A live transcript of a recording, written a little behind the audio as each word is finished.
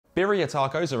Birria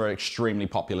tacos are an extremely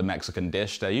popular Mexican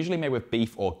dish. They're usually made with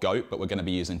beef or goat, but we're going to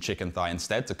be using chicken thigh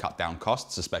instead to cut down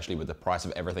costs, especially with the price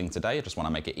of everything today. I just want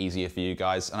to make it easier for you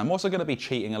guys. And I'm also going to be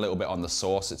cheating a little bit on the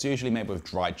sauce. It's usually made with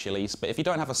dried chilies, but if you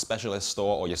don't have a specialist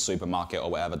store or your supermarket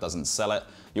or whatever doesn't sell it,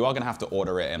 you are going to have to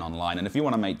order it in online. And if you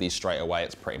want to make these straight away,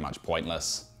 it's pretty much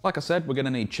pointless. Like I said, we're going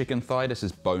to need chicken thigh. This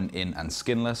is bone-in and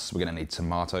skinless. We're going to need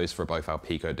tomatoes for both our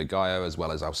Pico De Gallo as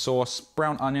well as our sauce,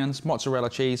 brown onions, mozzarella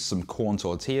cheese, some corn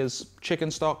tortillas, chicken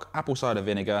stock, apple cider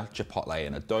vinegar, chipotle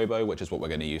and adobo, which is what we're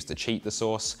going to use to cheat the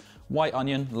sauce, white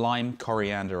onion, lime,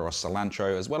 coriander or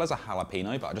cilantro, as well as a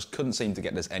jalapeno, but I just couldn't seem to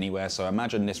get this anywhere, so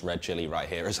imagine this red chili right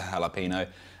here is a jalapeno,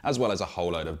 as well as a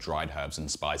whole load of dried herbs and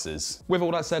spices. With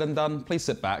all that said and done, please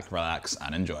sit back, relax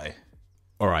and enjoy.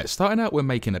 Alright, starting out we're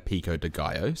making a Pico De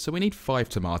Gallo, so we need 5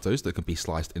 tomatoes that can be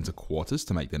sliced into quarters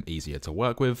to make them easier to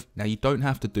work with. Now you don't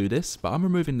have to do this, but I'm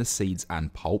removing the seeds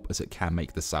and pulp as it can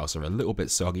make the salsa a little bit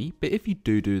soggy, but if you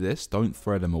do this, don't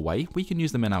throw them away, we can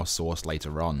use them in our sauce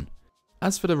later on.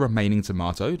 As for the remaining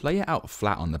tomato, lay it out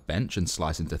flat on the bench and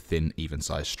slice into thin,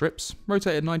 even-sized strips,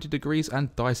 rotate at 90 degrees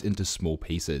and dice into small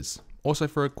pieces. Also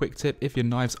for a quick tip, if your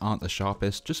knives aren't the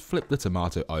sharpest, just flip the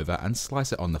tomato over and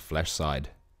slice it on the flesh side.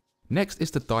 Next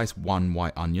is to dice 1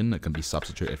 white onion that can be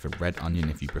substituted for red onion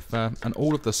if you prefer, and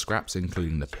all of the scraps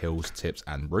including the peels, tips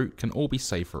and root can all be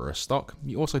saved for a stock.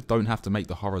 You also don't have to make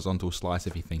the horizontal slice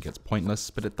if you think it's pointless,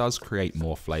 but it does create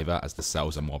more flavour as the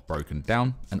cells are more broken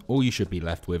down, and all you should be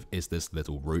left with is this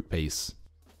little root piece.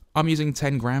 I'm using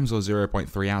 10 grams or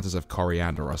 0.3 ounces of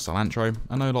coriander or cilantro.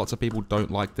 I know lots of people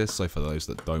don't like this, so for those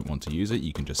that don't want to use it,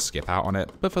 you can just skip out on it,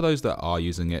 but for those that are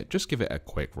using it, just give it a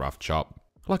quick rough chop.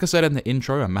 Like I said in the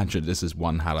intro, imagine this is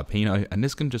 1 jalapeno, and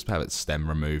this can just have its stem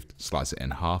removed, slice it in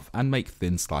half, and make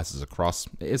thin slices across.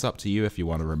 It is up to you if you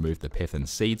want to remove the pith and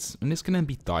seeds, and this can then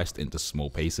be diced into small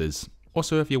pieces.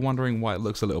 Also, if you're wondering why it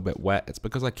looks a little bit wet, it's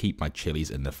because I keep my chilies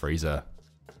in the freezer.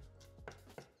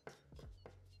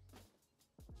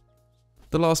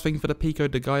 The last thing for the Pico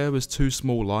De Gallo is 2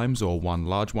 small limes or 1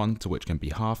 large one, to which can be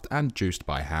halved and juiced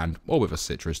by hand, or with a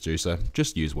citrus juicer,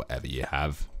 just use whatever you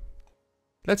have.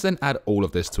 Let's then add all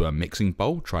of this to a mixing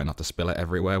bowl, try not to spill it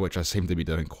everywhere, which I seem to be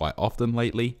doing quite often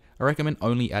lately. I recommend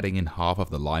only adding in half of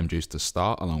the lime juice to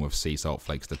start, along with sea salt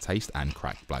flakes to taste and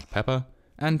cracked black pepper,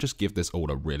 and just give this all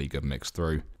a really good mix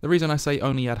through. The reason I say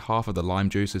only add half of the lime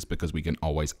juice is because we can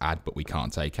always add but we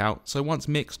can't take out, so once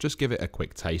mixed just give it a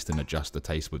quick taste and adjust the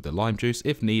taste with the lime juice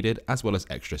if needed, as well as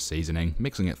extra seasoning,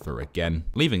 mixing it through again,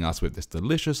 leaving us with this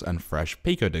delicious and fresh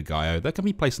Pico De Gallo that can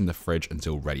be placed in the fridge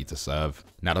until ready to serve.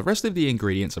 Now the rest of the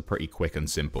ingredients are pretty quick and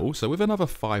simple, so with another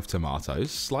 5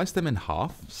 tomatoes, slice them in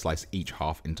half, slice each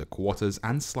half into quarters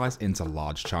and slice into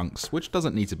large chunks, which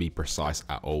doesn't need to be precise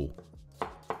at all.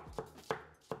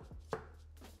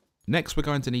 Next we're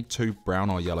going to need 2 brown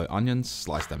or yellow onions,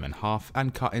 slice them in half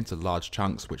and cut into large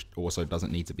chunks, which also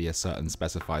doesn't need to be a certain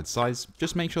specified size,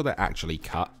 just make sure they're actually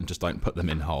cut and just don't put them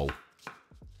in whole.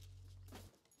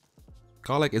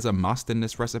 Garlic is a must in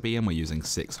this recipe and we're using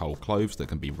 6 whole cloves that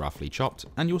can be roughly chopped,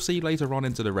 and you'll see later on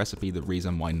into the recipe the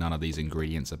reason why none of these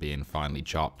ingredients are being finely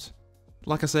chopped.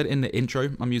 Like I said in the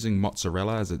intro, I'm using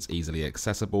mozzarella as it's easily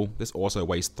accessible. This also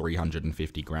weighs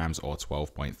 350 grams or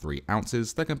 12.3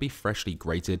 ounces that can be freshly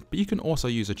grated, but you can also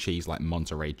use a cheese like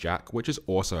Monterey Jack, which is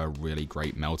also a really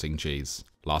great melting cheese.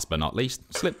 Last but not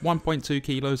least, slip 1.2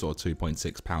 kilos or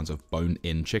 2.6 pounds of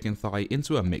bone-in chicken thigh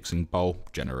into a mixing bowl,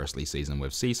 generously seasoned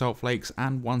with sea salt flakes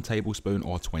and 1 tablespoon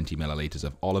or 20 milliliters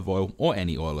of olive oil or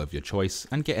any oil of your choice,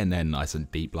 and get in there nice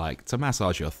and deep like to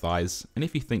massage your thighs, and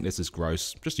if you think this is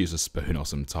gross, just use a spoon or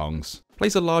some tongs.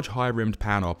 Place a large high-rimmed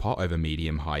pan or pot over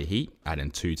medium-high heat, add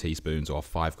in 2 teaspoons or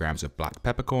 5 grams of black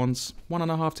peppercorns,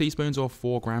 1.5 teaspoons or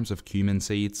 4 grams of cumin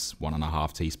seeds,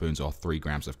 1.5 teaspoons or 3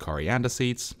 grams of coriander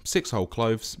seeds, 6 whole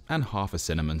cloves, and half a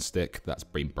cinnamon stick that's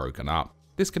been broken up.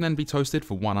 This can then be toasted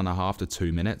for 1.5 to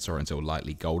 2 minutes or until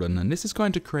lightly golden, and this is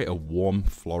going to create a warm,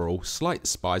 floral, slight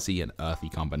spicy and earthy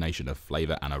combination of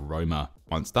flavour and aroma.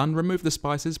 Once done, remove the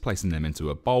spices, placing them into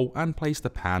a bowl, and place the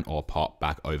pan or pot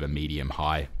back over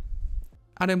medium-high.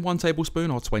 Add in 1 tablespoon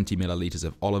or 20 milliliters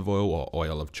of olive oil or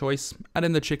oil of choice, add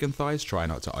in the chicken thighs, try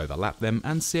not to overlap them,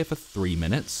 and sear for 3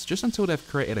 minutes, just until they've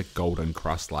created a golden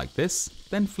crust like this,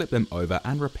 then flip them over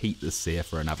and repeat the sear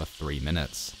for another 3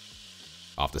 minutes.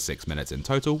 After 6 minutes in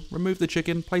total, remove the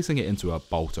chicken, placing it into a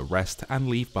bowl to rest and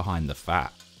leave behind the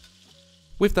fat.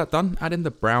 With that done, add in the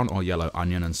brown or yellow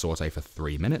onion and saute for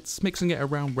 3 minutes, mixing it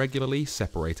around regularly,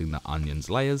 separating the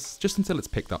onion's layers, just until it's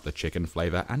picked up the chicken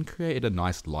flavour and created a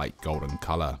nice light golden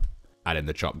colour. Add in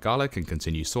the chopped garlic and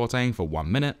continue sauteing for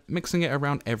 1 minute, mixing it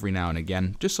around every now and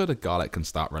again, just so the garlic can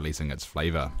start releasing its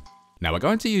flavour. Now we're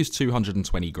going to use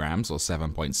 220 grams or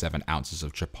 7.7 ounces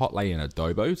of chipotle and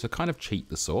adobo to kind of cheat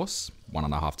the sauce,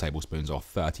 1.5 tablespoons or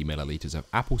 30 milliliters of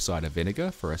apple cider vinegar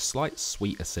for a slight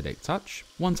sweet acidic touch,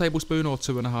 1 tablespoon or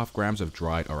 2.5 grams of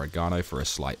dried oregano for a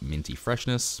slight minty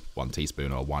freshness, 1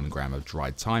 teaspoon or 1 gram of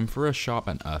dried thyme for a sharp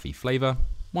and earthy flavor,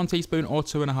 1 teaspoon or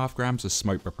 2.5 grams of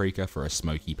smoked paprika for a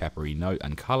smoky peppery note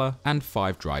and color, and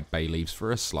 5 dried bay leaves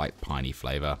for a slight piney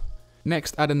flavor.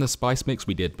 Next, add in the spice mix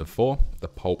we did before, the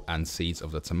pulp and seeds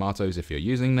of the tomatoes if you're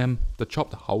using them, the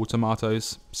chopped whole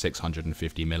tomatoes,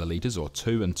 650 milliliters or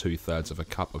 2 2/3 of a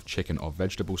cup of chicken or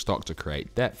vegetable stock to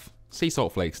create depth, sea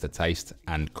salt flakes to taste,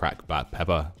 and cracked black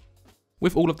pepper.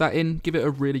 With all of that in, give it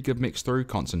a really good mix through,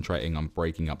 concentrating on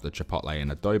breaking up the chipotle and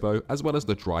adobo, as well as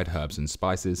the dried herbs and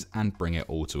spices, and bring it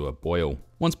all to a boil.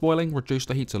 Once boiling, reduce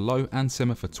the heat to low and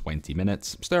simmer for 20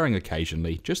 minutes, stirring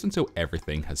occasionally, just until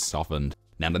everything has softened.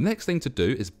 Now the next thing to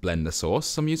do is blend the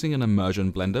sauce. I'm using an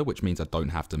immersion blender, which means I don't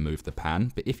have to move the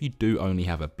pan, but if you do only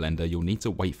have a blender, you'll need to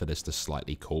wait for this to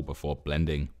slightly cool before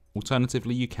blending.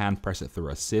 Alternatively, you can press it through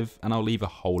a sieve, and I'll leave a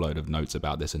whole load of notes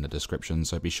about this in the description,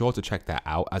 so be sure to check that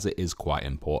out as it is quite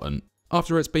important.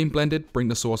 After it's been blended, bring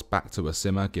the sauce back to a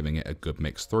simmer, giving it a good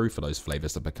mix through for those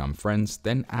flavors to become friends,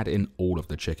 then add in all of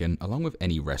the chicken along with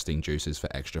any resting juices for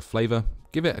extra flavor.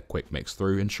 Give it a quick mix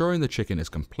through, ensuring the chicken is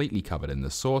completely covered in the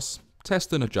sauce.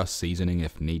 Test and adjust seasoning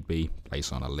if need be,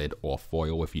 place on a lid or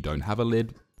foil if you don't have a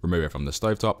lid. Remove it from the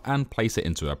stovetop and place it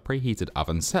into a preheated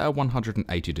oven set at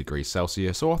 180 degrees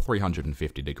Celsius or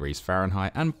 350 degrees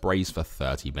Fahrenheit and braise for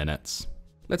 30 minutes.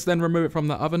 Let's then remove it from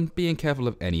the oven, being careful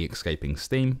of any escaping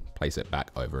steam, place it back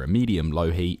over a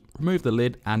medium-low heat, remove the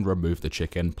lid and remove the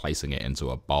chicken, placing it into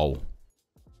a bowl.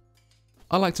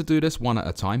 I like to do this one at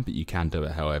a time, but you can do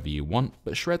it however you want,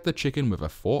 but shred the chicken with a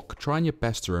fork, trying your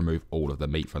best to remove all of the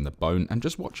meat from the bone and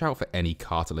just watch out for any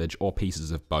cartilage or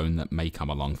pieces of bone that may come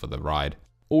along for the ride.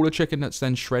 All the chicken that's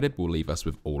then shredded will leave us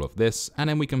with all of this, and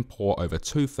then we can pour over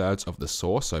 2/3 of the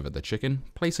sauce over the chicken,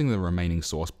 placing the remaining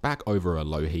sauce back over a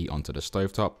low heat onto the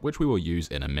stovetop, which we will use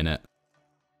in a minute.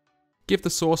 Give the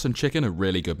sauce and chicken a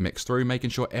really good mix through,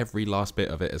 making sure every last bit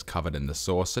of it is covered in the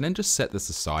sauce, and then just set this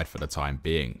aside for the time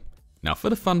being. Now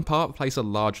for the fun part, place a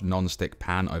large non-stick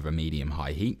pan over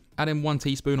medium-high heat, add in 1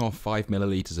 teaspoon or 5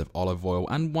 milliliters of olive oil,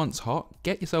 and once hot,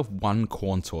 get yourself 1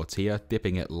 corn tortilla,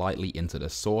 dipping it lightly into the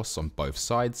sauce on both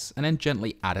sides, and then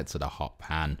gently add it to the hot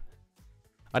pan.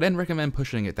 I then recommend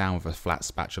pushing it down with a flat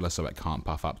spatula so it can't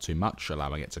puff up too much,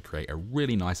 allowing it to create a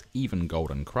really nice even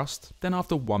golden crust. Then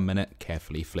after 1 minute,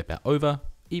 carefully flip it over,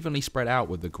 evenly spread out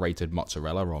with the grated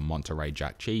mozzarella or Monterey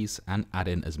Jack cheese, and add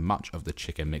in as much of the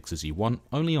chicken mix as you want,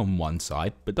 only on one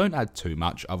side, but don't add too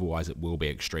much, otherwise it will be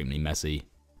extremely messy.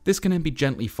 This can then be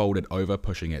gently folded over,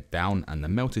 pushing it down, and the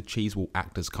melted cheese will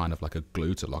act as kind of like a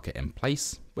glue to lock it in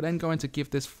place. We're then going to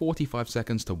give this 45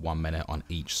 seconds to 1 minute on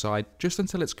each side, just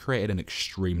until it's created an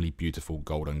extremely beautiful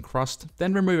golden crust,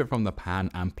 then remove it from the pan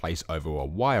and place over a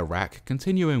wire rack,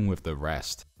 continuing with the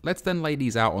rest. Let's then lay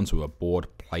these out onto a board,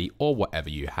 plate, or whatever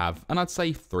you have, and I'd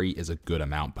say 3 is a good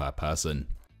amount per person.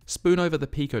 Spoon over the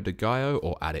Pico De Gallo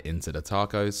or add it into the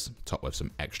tacos, top with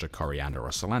some extra coriander or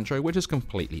cilantro, which is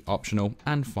completely optional,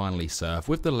 and finally serve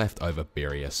with the leftover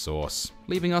birria sauce,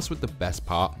 leaving us with the best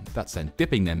part, that's then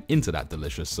dipping them into that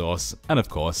delicious sauce, and of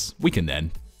course, we can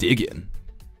then dig in.